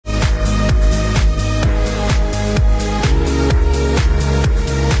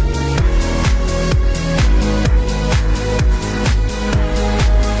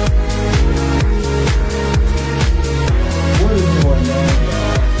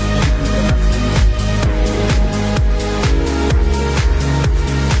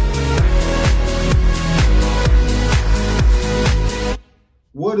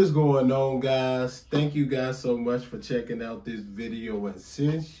is going on, guys? Thank you guys so much for checking out this video. And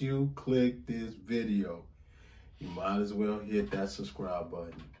since you clicked this video, you might as well hit that subscribe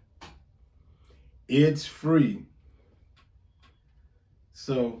button. It's free.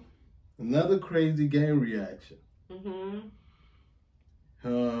 So, another crazy game reaction. You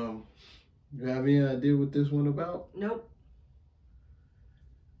have any idea what this one about? Nope.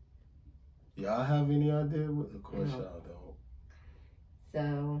 Y'all have any idea? Of course No. y'all don't.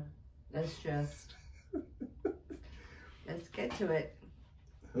 So, let's just, let's get to it.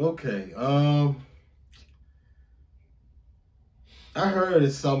 Okay, I heard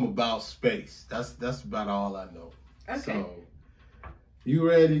it's something about space. That's about all I know. Okay. So, you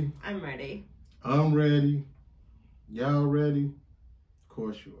ready? I'm ready. I'm ready. Y'all ready? Of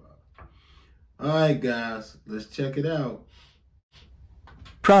course you are. All right, guys, let's check it out.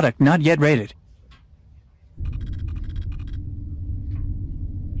 Product not yet rated.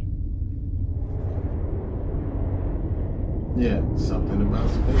 Yeah, something about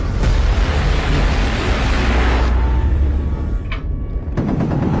space.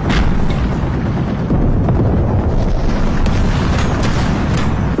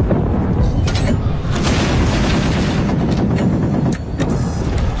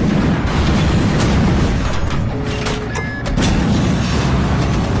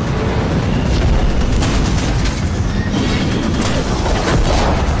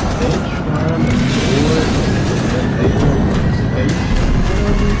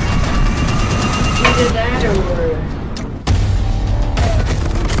 Either that or...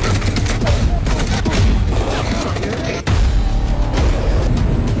 You're right.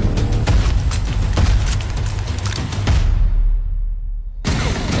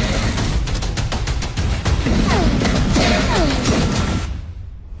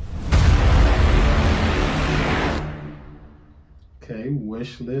 Okay,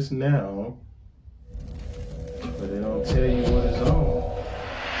 wish list now. But they don't tell you what it's on.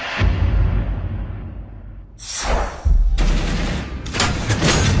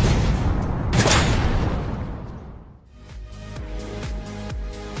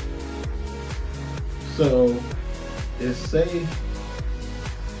 So, it say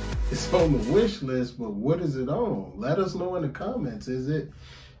it's on the wish list, but what is it on? Let us know in the comments. Is it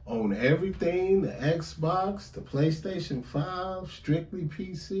on everything? The Xbox, the PlayStation 5, strictly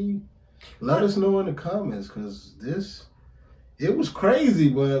PC? Let us know in the comments, because it was crazy,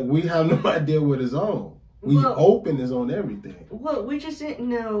 but we have no idea what it's on. We open is on everything. Well, we just didn't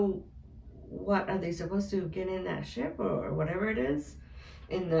know what are they supposed to get in that ship or whatever it is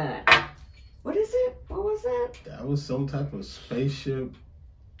in that. What is it? What was that? That was some type of spaceship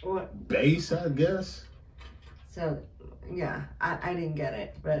What? base, I guess. So, yeah, I didn't get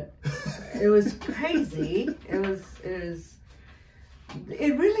it, but it was crazy. It was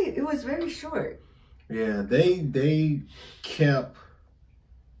very short. Yeah, they kept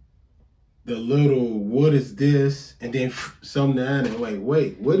the little what is this, and then some down and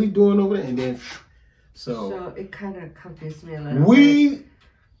wait, what are you doing over there? And then So it kind of confused me a little bit. We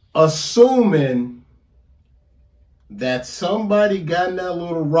assuming that somebody got in that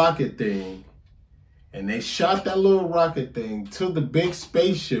little rocket thing and they shot that little rocket thing to the big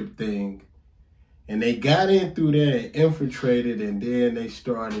spaceship thing, and they got in through there and infiltrated, and then they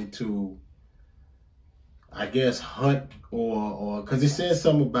started to, I guess, hunt or because it says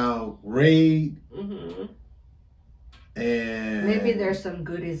something about raid. And maybe there's some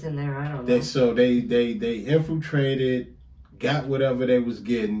goodies in there. I don't know. So they infiltrated, got whatever they was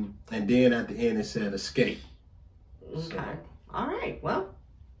getting, and then at the end it said escape. Okay. So, all right. Well,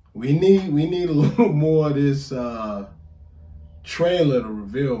 we need a little more of this trailer to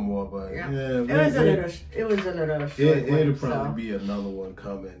reveal more, but yeah, it was a little short. It'll probably be another one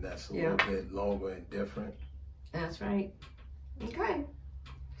coming that's a little bit longer and different. That's right. Okay.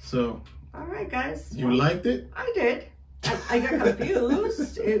 So, all right, guys. You liked it? I did. I got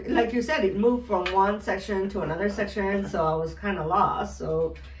confused. Like you said, it moved from one section to another section, so I was kind of lost.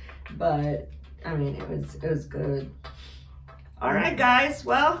 So, but I mean, it was good. All right, guys.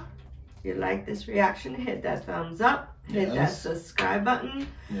 Well, if you like this reaction, hit that thumbs up. Hit that subscribe button.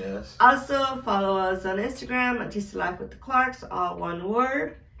 Yes. Also, follow us on Instagram at Taste of Life with the Clarks, all one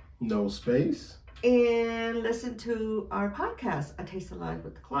word. No space. And listen to our podcast, A Taste of Life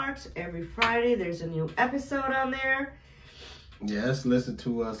with the Clarks. Every Friday, there's a new episode on there. Yes, listen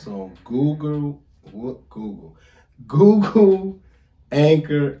to us on Google,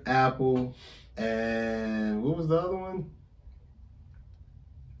 Anchor, Apple, and what was the other one?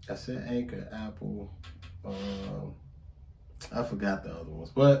 I said Anchor, Apple. I forgot the other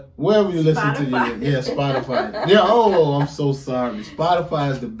ones, but wherever you listen to Spotify. your, Spotify. Yeah. Oh, I'm so sorry.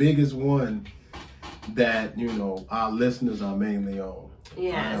 Spotify is the biggest one that our listeners are mainly on.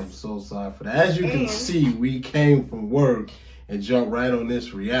 Yes. I am so sorry for that. As you can see, we came from work and jumped right on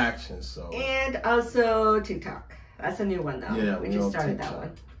this reaction. So. And also TikTok. That's a new one though. Yeah, we just started that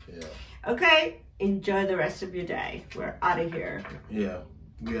one. Yeah. Okay. Enjoy the rest of your day. We're out of here. Yeah.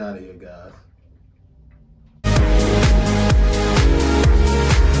 We out of here, guys.